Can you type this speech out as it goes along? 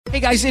Hey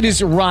guys, it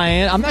is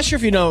Ryan. I'm not sure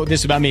if you know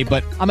this about me,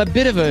 but I'm a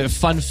bit of a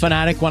fun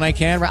fanatic when I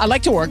can. I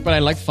like to work, but I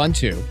like fun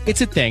too.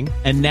 It's a thing.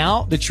 And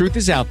now the truth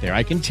is out there.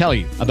 I can tell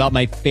you about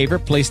my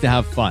favorite place to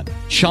have fun.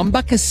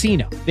 Chumba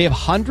Casino. They have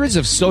hundreds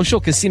of social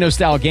casino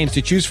style games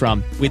to choose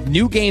from with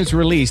new games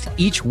released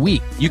each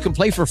week. You can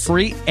play for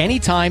free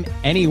anytime,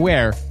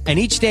 anywhere. And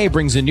each day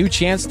brings a new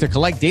chance to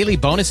collect daily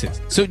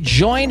bonuses. So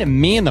join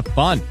me in the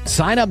fun.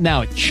 Sign up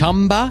now at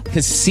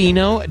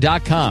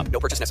ChumbaCasino.com. No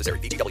purchase necessary.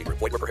 VGW.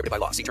 Void where prohibited by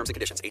law. See terms and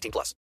conditions.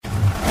 18+.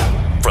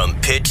 From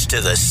pitch to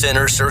the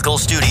center circle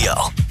studio,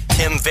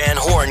 Tim Van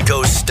Horn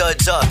goes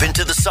studs up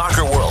into the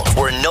soccer world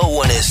where no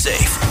one is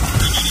safe.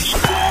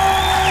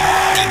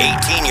 The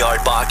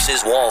 18-yard box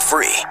is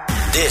wall-free.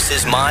 This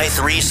is My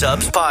Three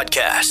Subs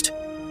podcast,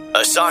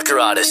 a soccer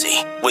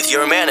odyssey with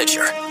your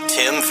manager,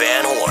 Tim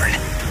Van Horn.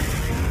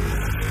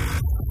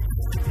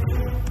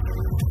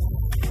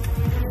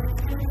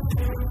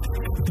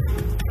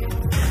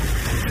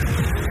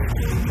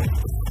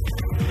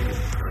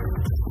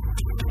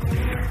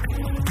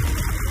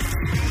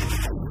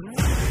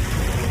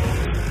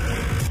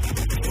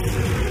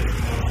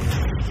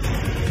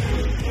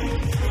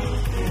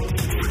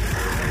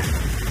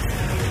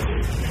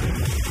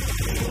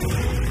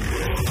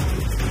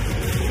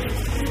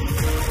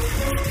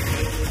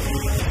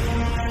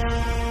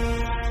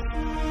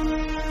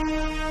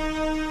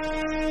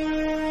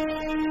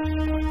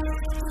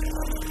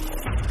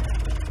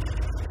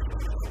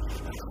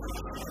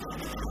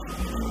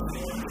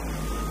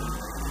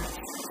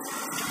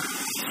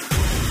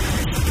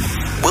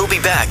 We'll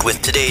be back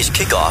with today's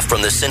kickoff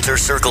from the Center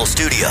Circle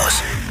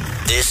Studios.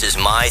 This is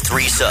My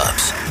Three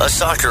Subs, a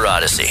soccer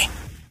odyssey.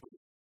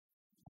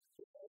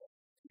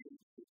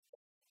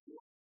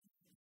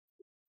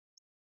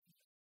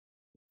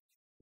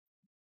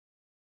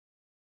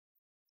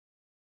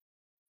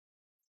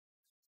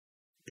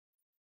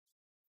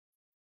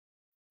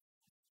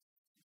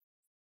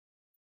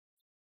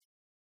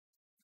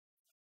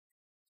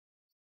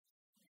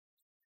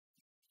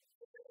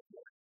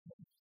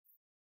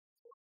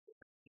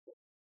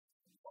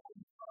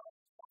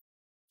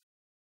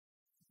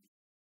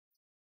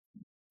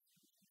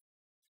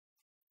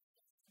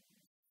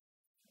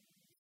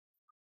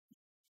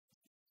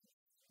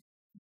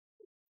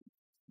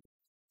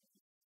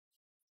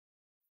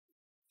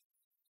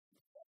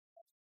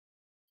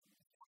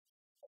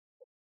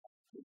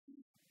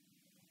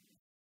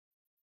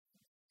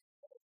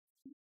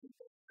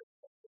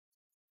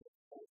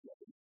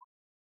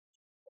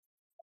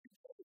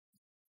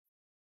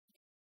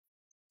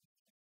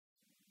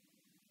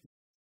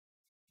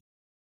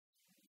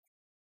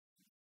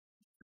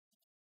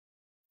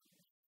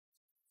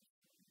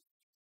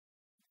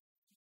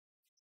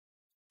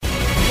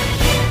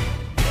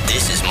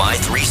 This is My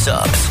Three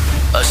Subs,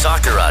 a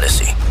soccer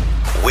odyssey.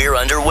 We're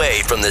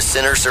underway from the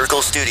Center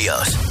Circle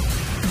Studios.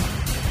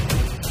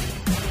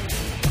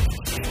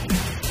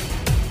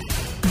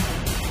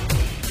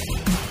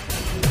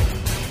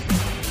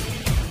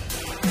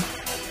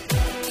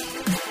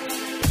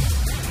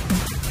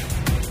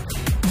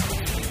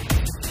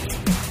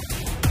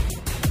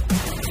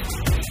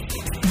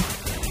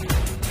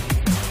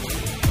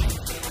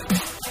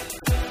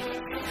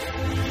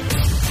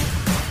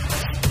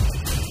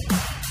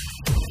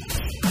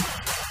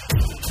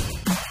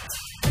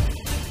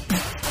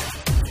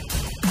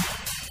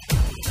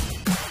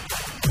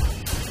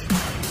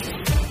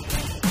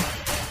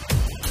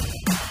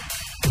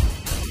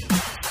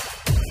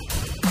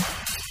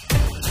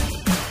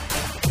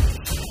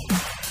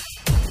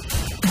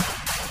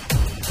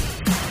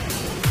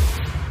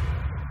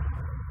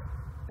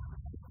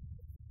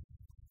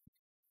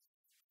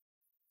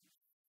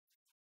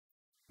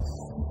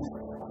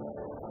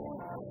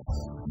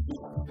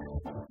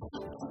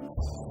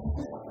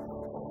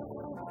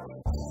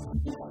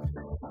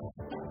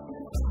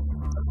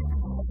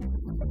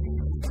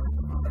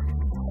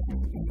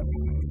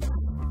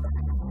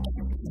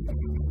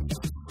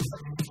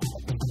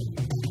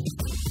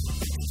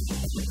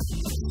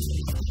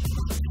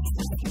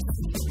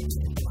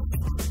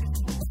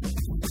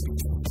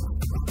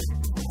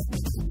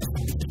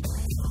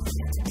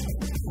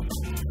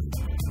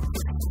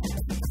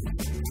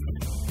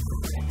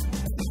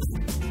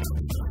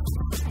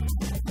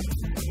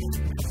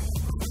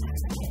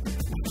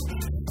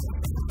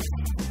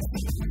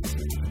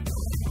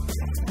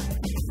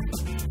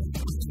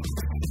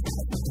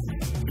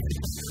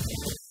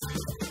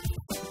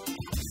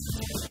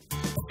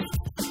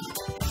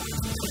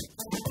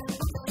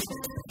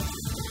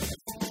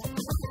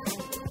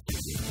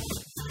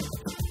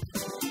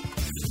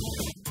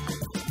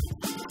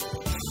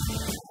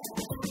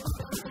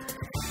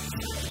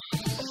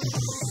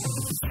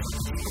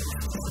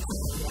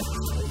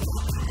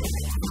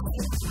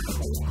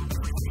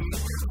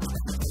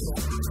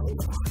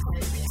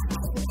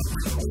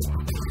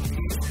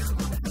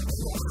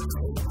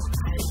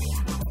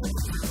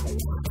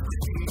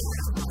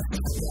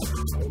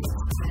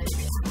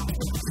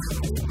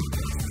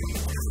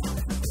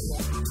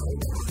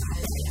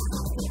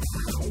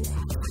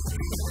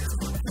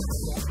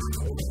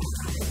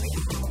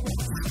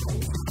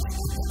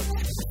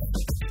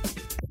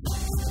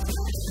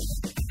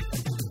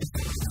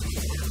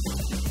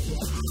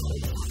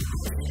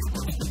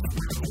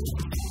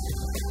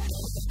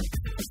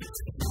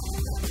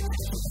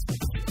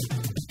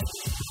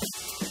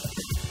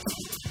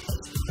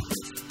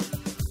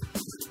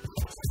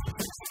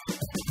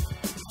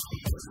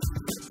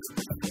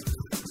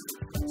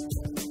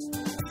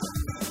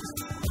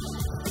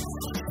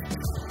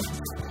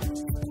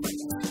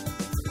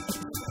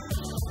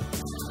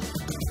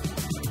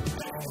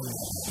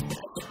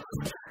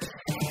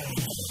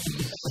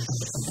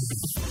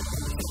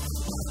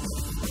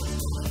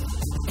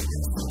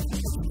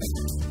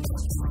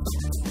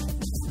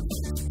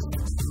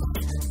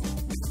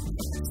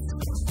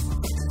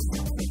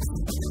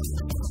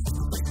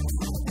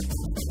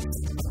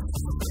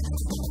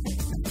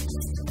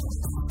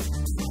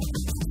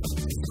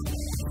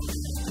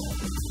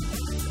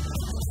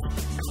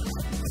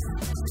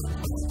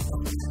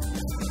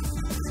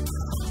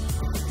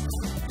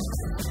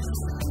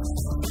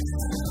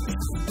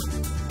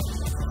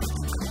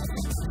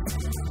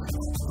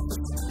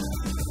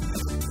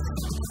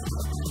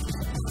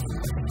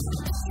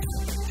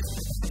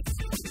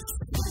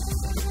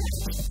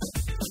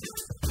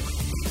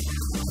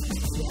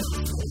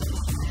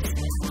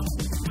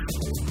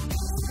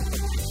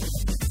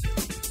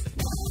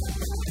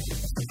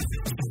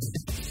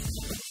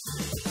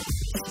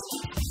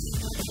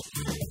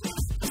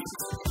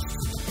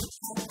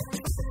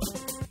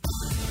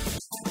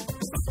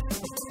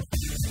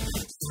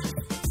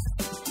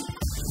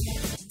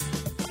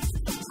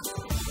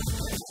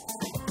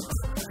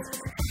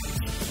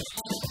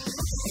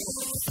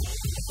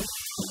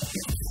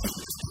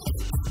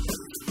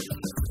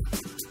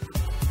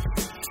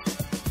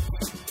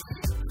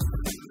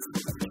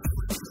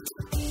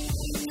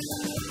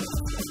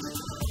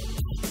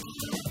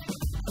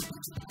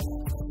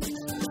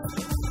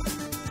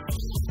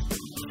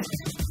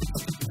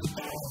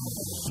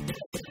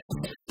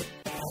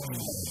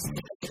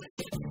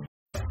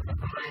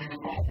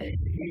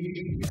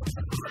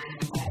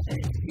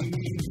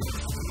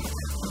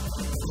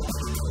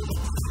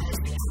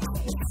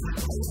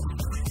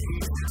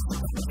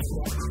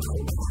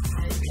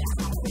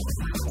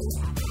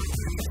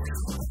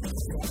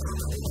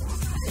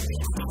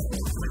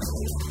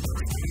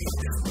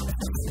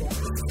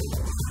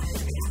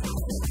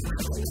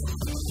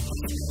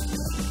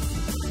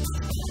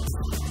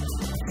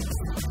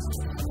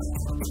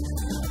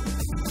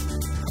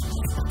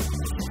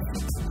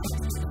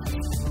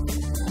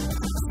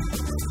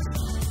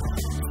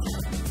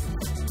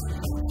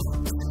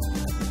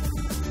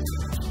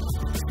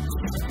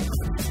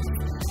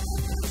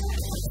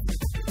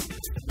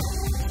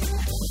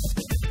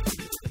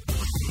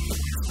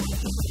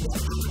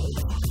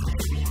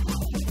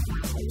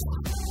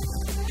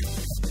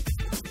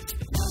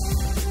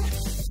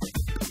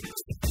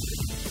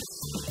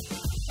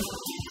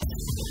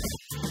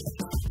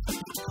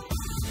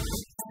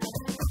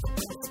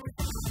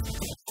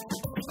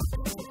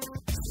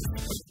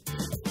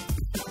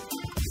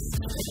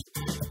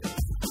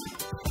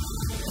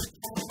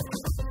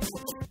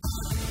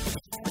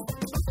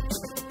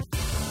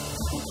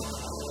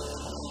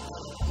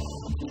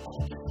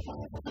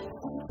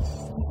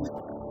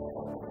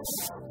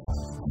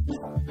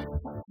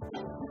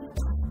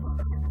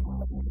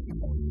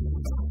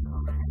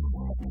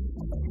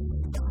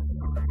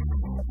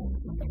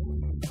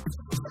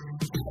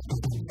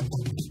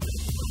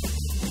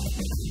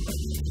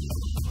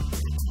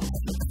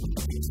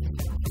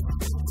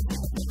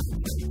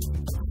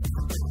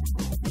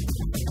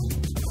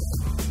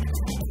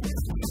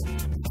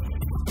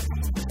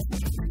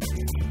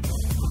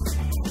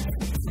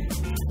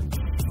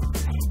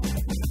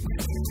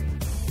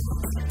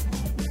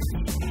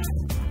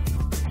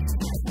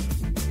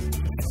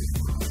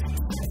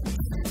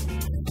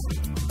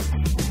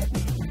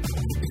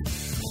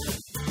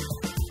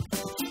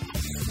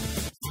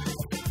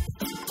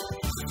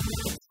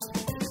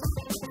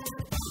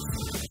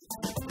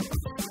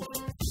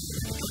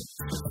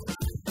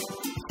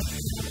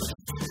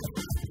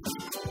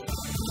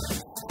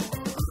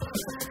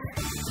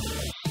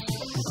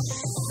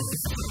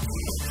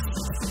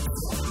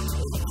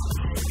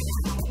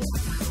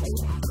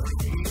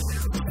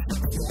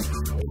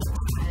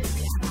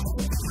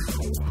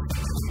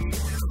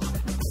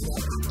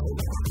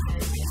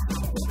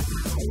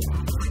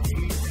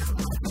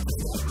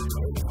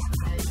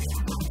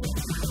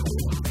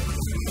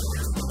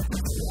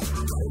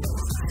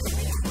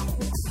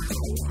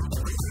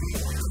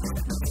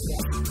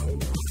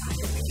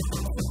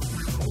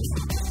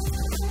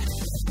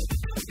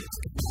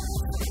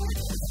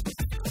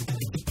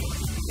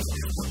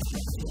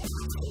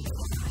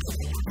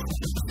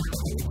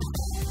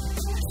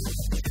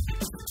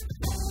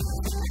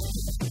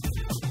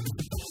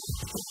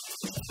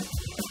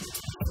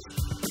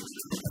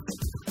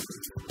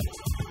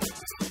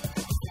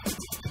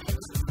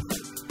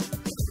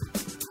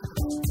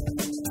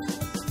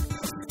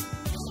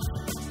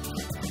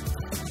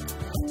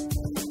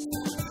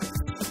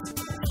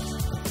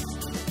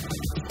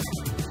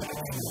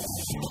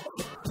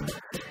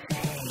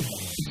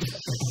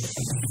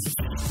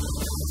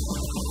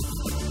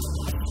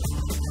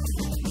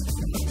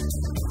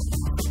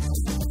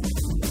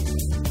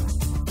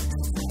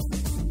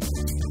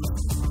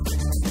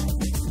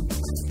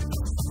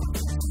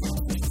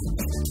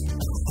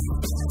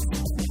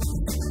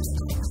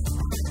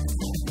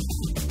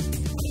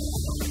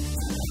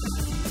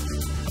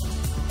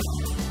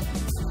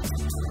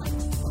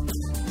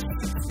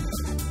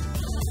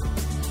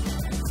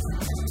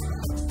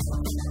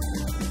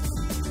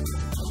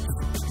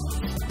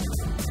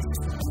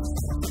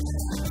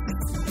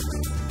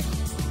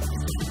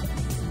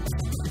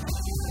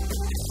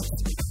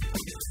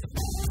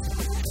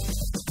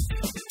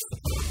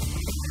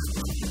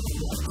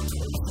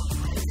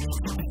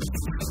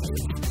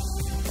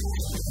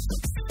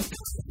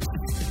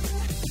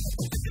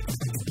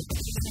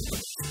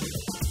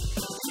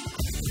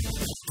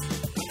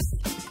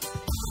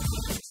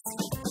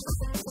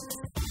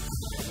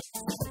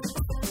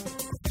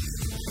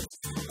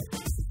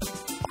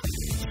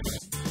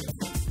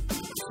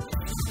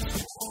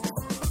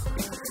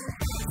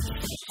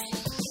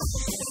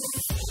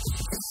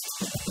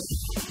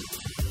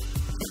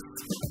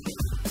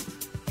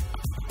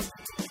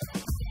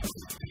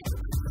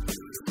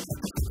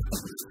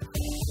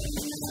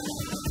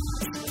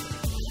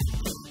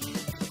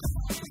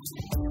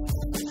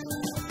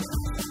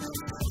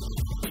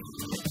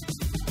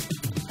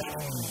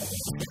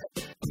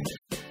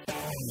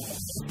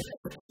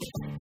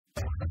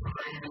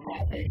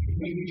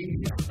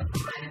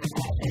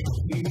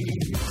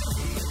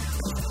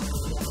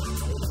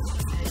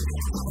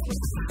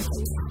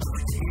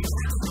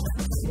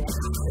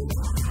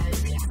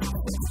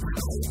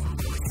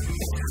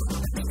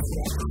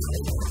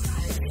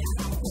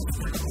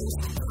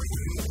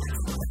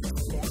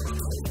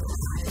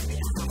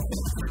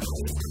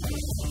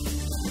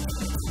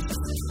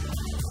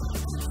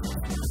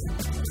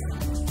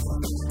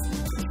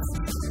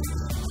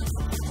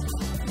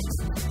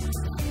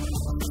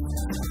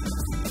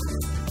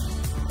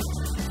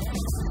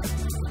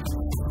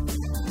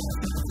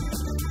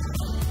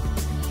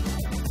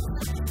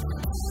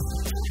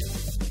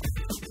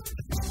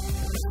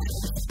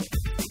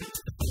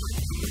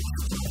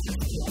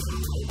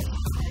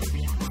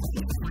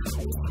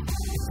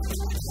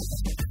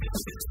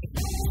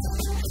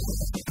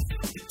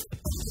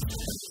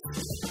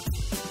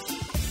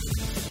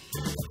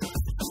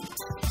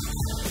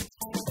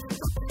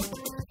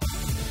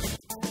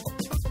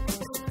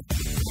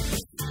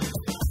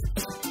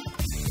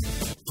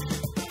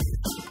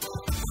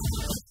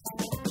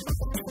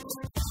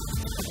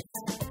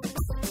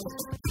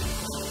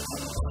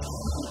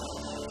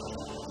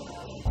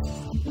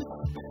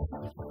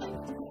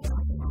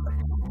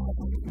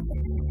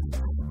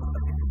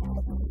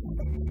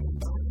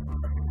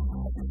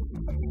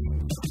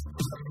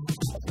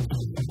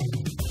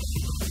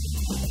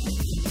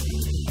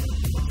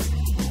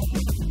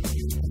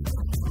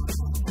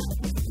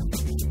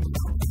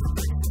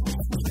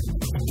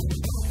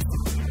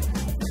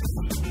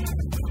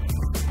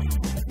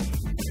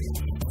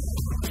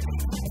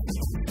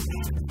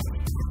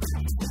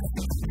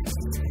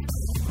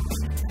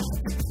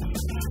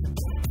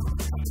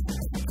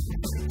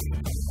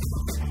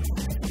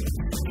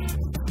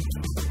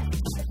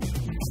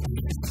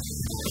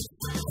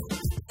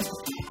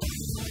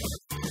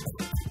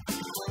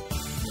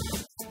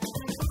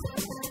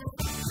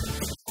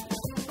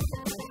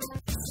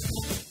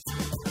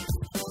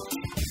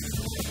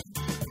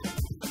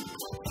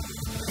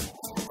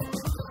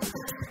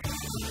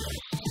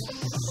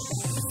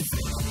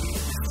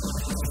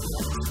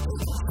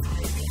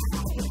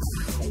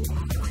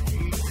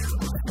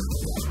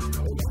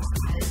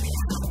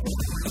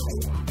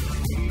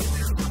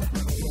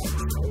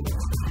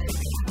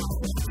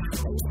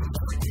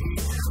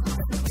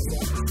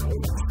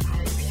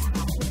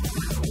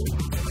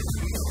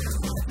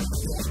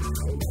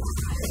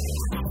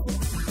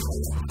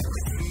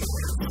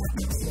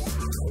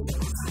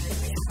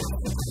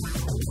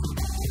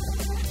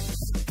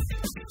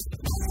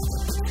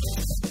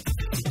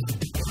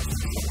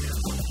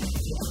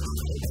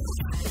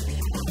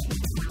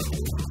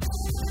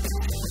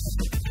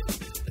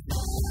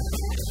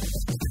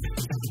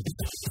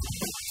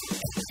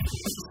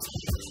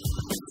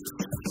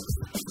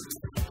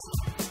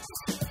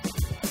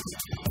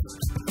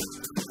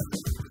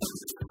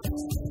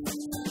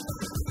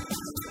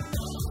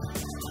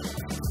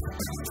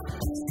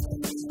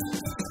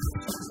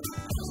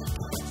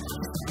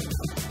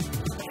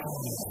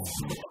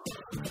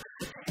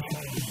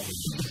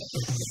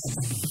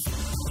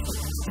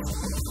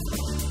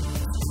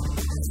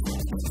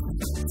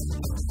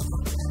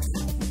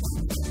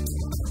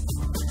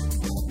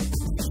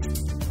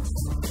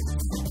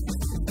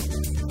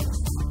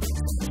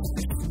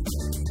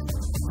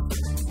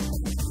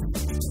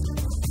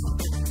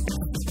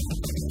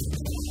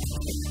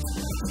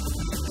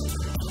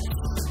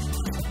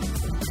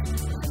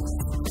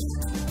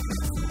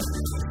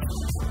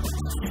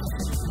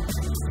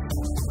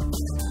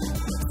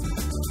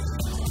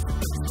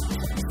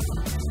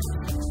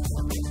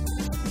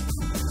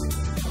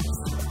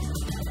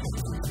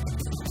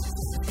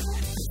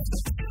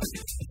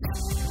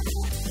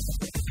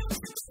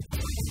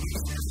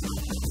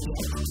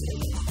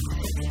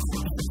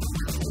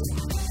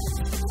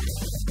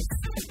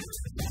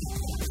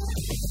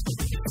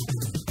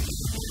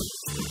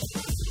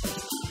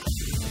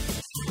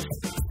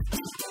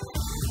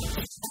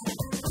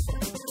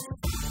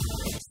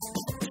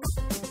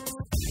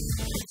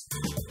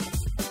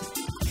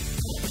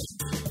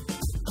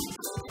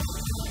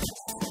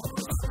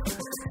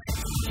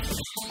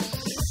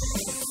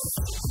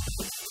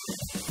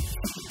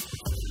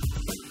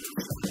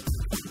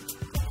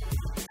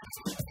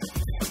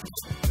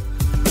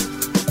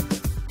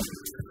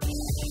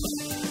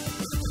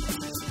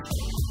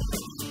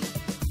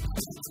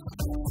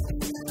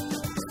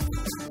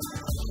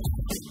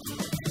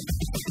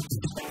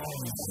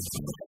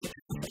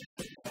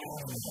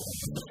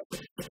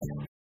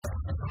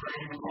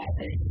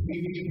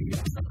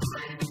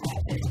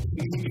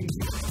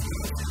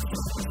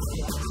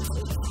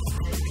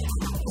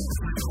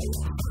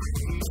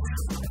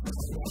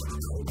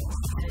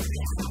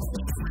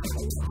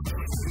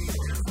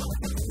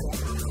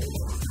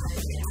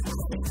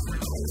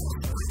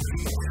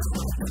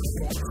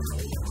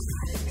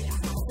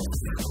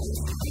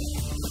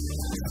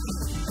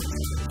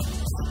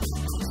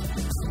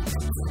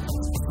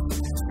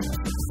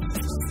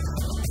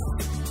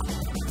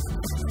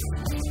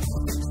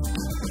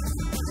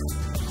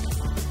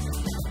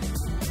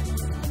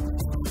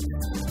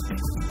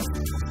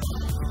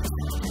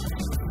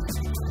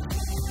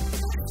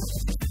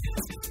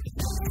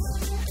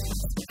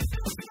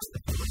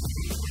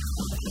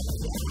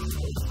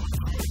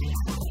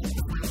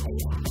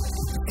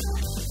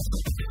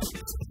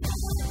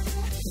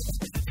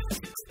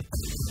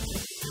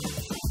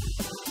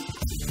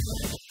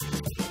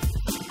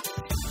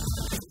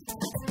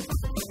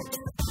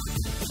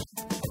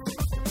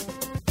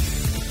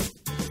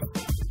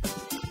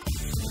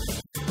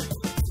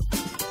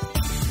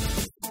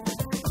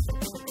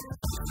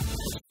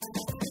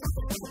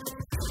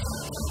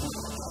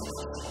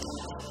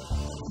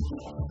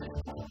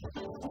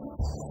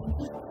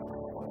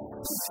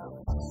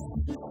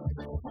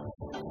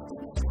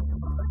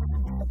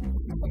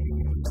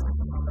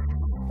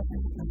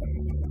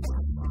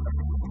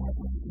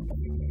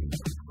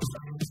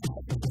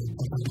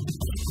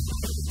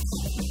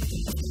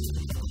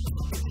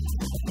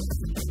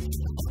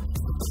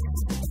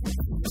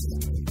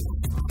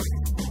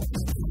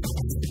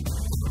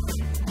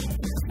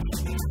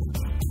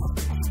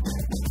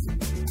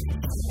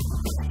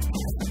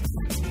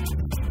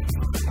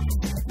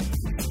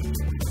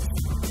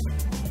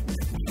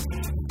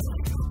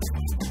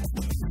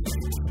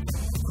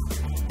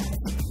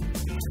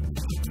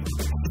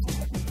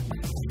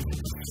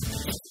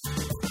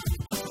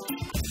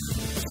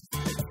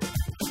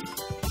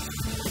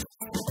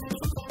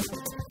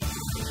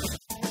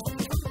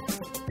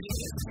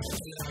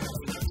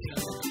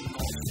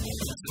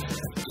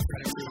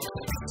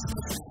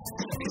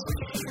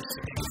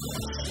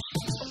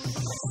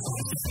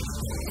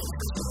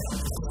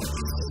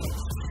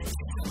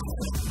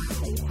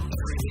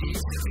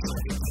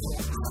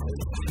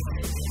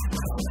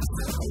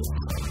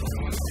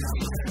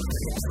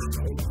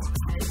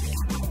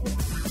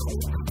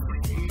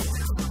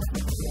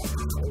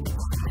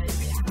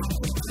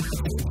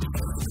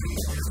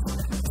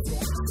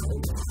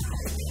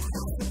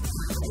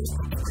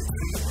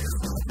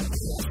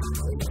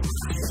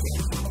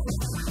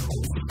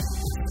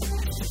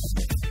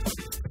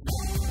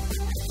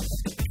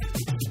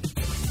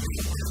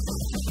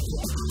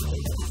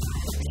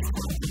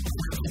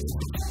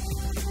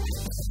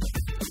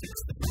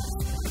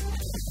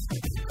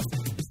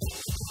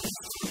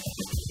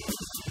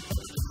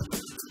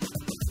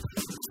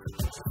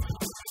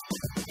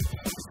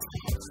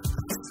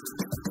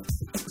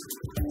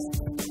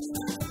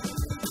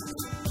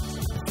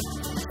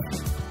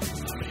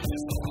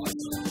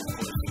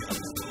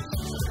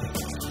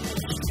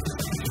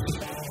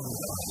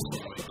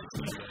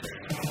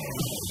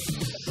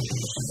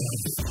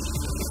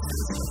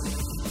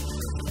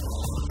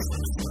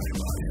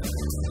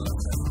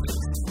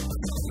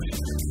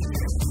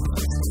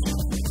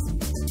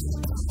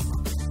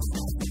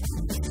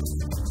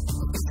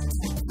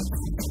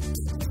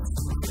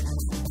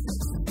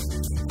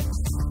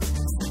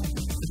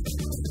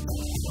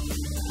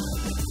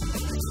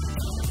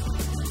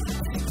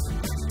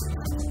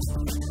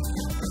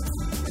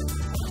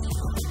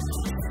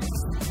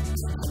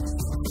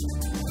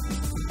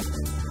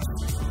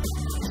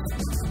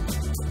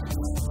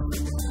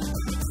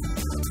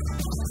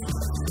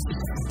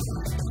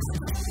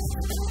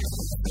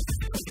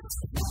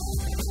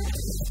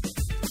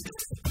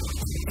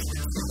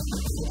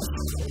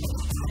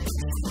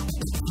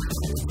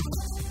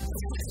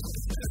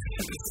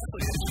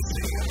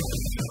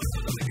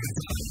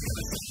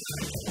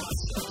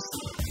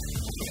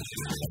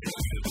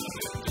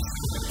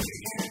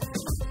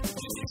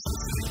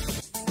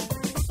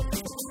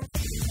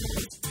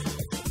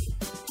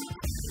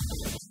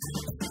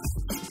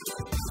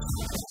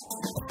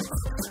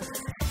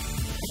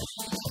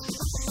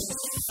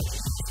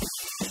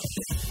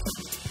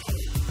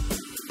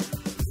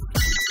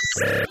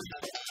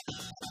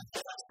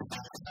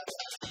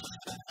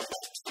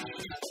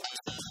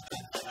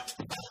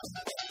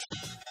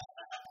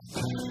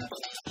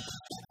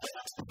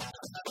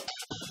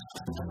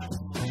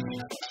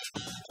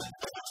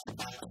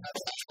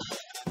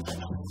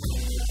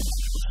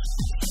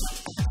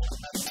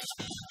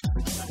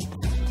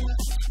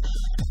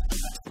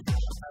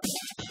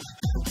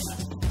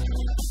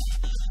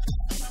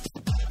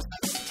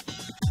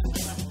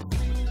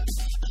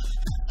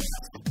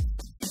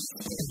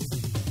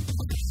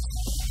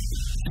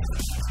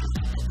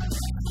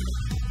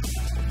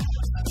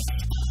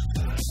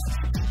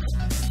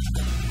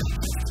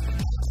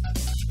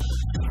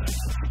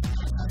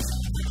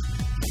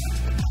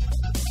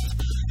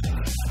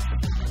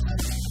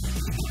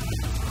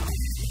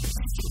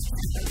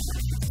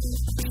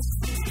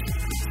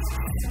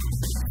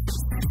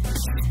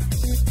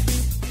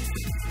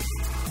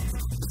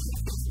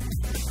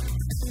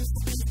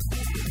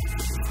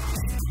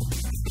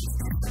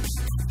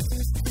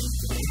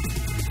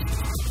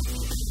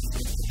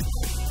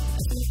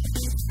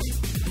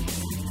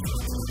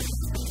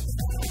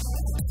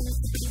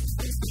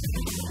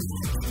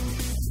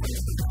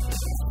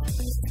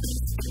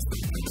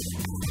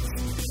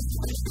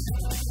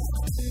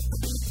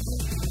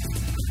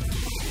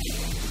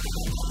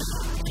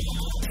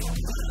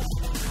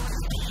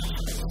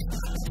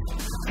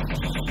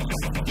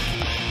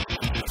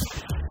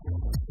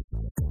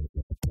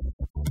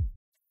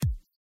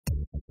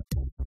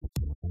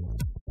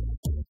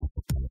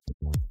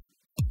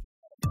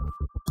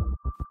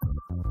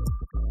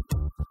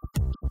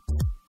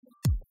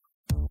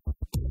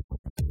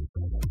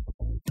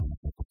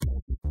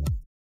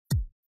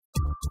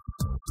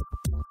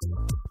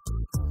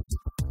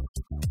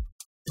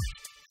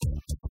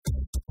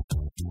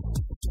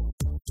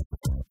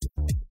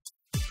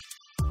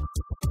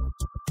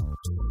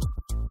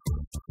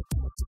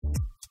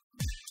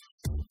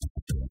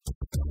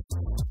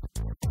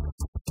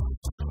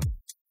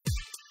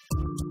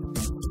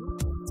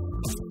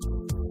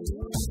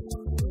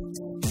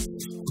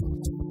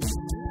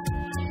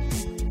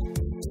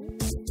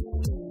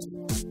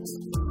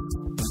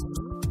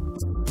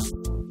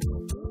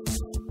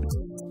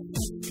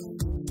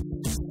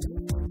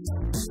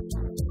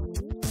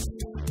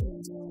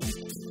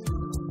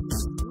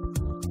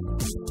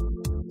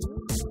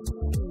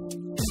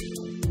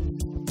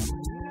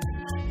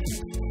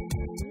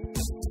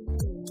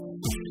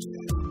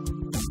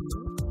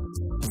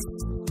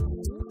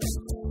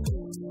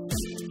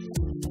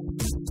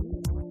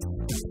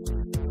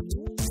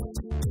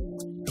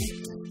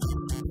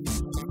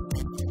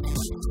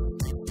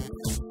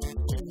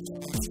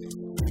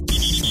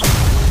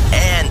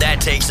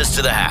 Takes us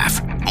to the half.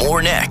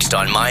 More next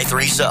on My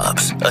Three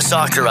Subs, a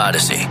soccer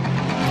odyssey.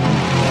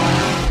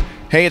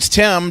 Hey, it's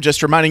Tim,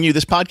 just reminding you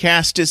this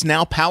podcast is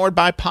now powered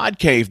by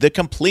Podcave, the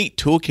complete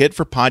toolkit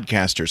for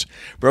podcasters.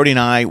 Brodee and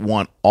I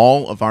want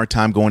all of our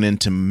time going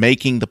into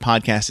making the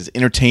podcast as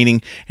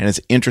entertaining and as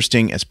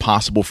interesting as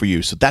possible for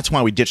you. So that's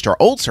why we ditched our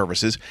old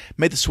services,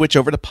 made the switch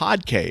over to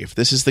Podcave.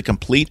 This is the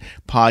complete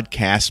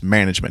podcast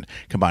management,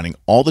 combining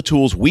all the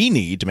tools we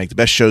need to make the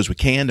best shows we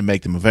can, to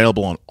make them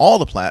available on all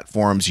the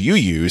platforms you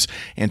use,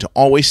 and to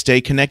always stay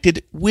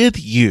connected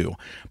with you.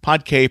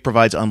 Podcave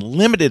provides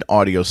unlimited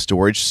audio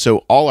storage, so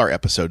all our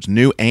episodes,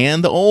 new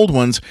and the old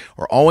ones,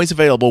 are always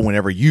available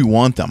whenever you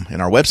want them.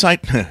 And our website,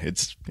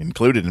 it's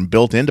included and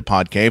built into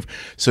Podcave,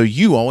 so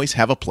you always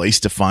have a place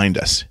to find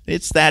us.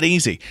 It's that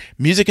easy.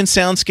 Music and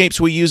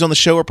soundscapes we use on the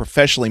show are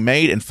professionally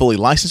made and fully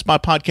licensed by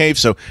Podcave,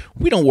 so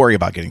we don't worry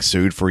about getting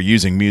sued for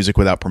using music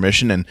without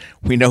permission, and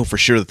we know for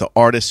sure that the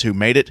artists who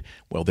made it,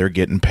 well, they're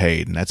getting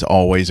paid, and that's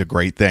always a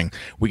great thing.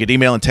 We get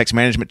email and text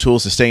management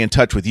tools to stay in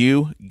touch with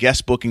you,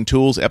 guest booking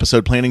tools,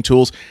 episode planning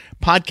tools.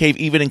 Podcave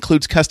even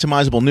includes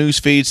customizable news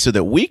feeds so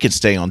that we can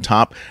stay on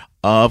top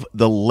of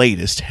the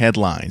latest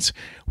headlines.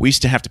 We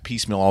used to have to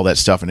piecemeal all that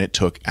stuff, and it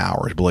took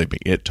hours. Believe me,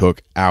 it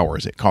took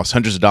hours. It cost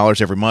hundreds of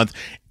dollars every month,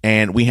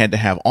 and we had to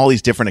have all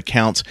these different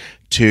accounts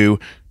to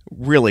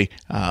really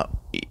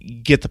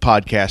get the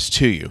podcast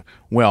to you.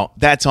 Well,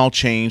 that's all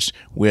changed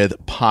with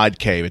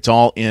Podcave. It's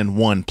all in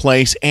one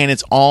place, and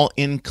it's all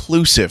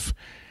inclusive.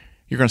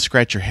 You're going to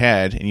scratch your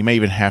head, and you may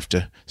even have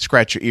to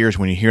scratch your ears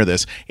when you hear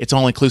this. It's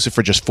all inclusive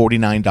for just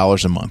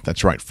 $49 a month.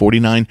 That's right,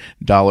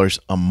 $49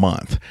 a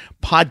month.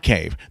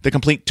 Podcave, the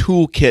complete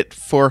toolkit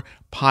for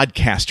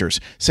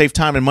podcasters. Save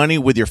time and money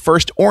with your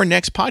first or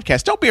next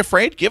podcast. Don't be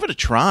afraid. Give it a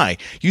try.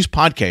 Use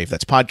Podcave.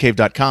 That's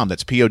podcave.com.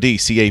 That's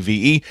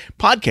Podcave,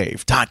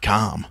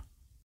 podcave.com.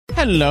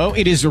 Hello,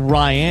 it is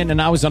Ryan,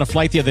 and I was on a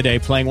flight the other day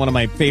playing one of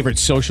my favorite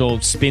social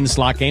spin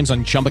slot games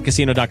on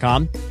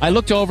chumbacasino.com. I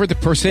looked over at the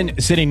person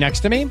sitting next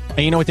to me, and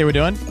you know what they were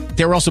doing?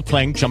 They were also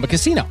playing Chumba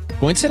Casino.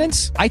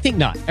 Coincidence? I think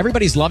not.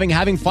 Everybody's loving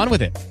having fun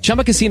with it.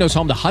 Chumba Casino is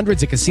home to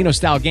hundreds of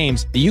casino-style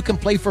games that you can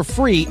play for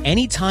free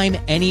anytime,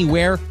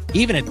 anywhere,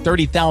 even at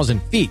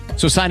 30,000 feet.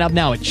 So sign up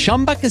now at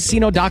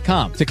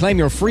chumbacasino.com to claim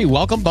your free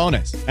welcome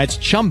bonus. That's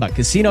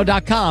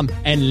chumbacasino.com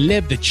and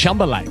live the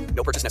Chumba life.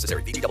 No purchase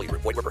necessary. VGW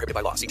Group. Void where prohibited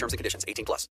by law. See terms and conditions. 18+.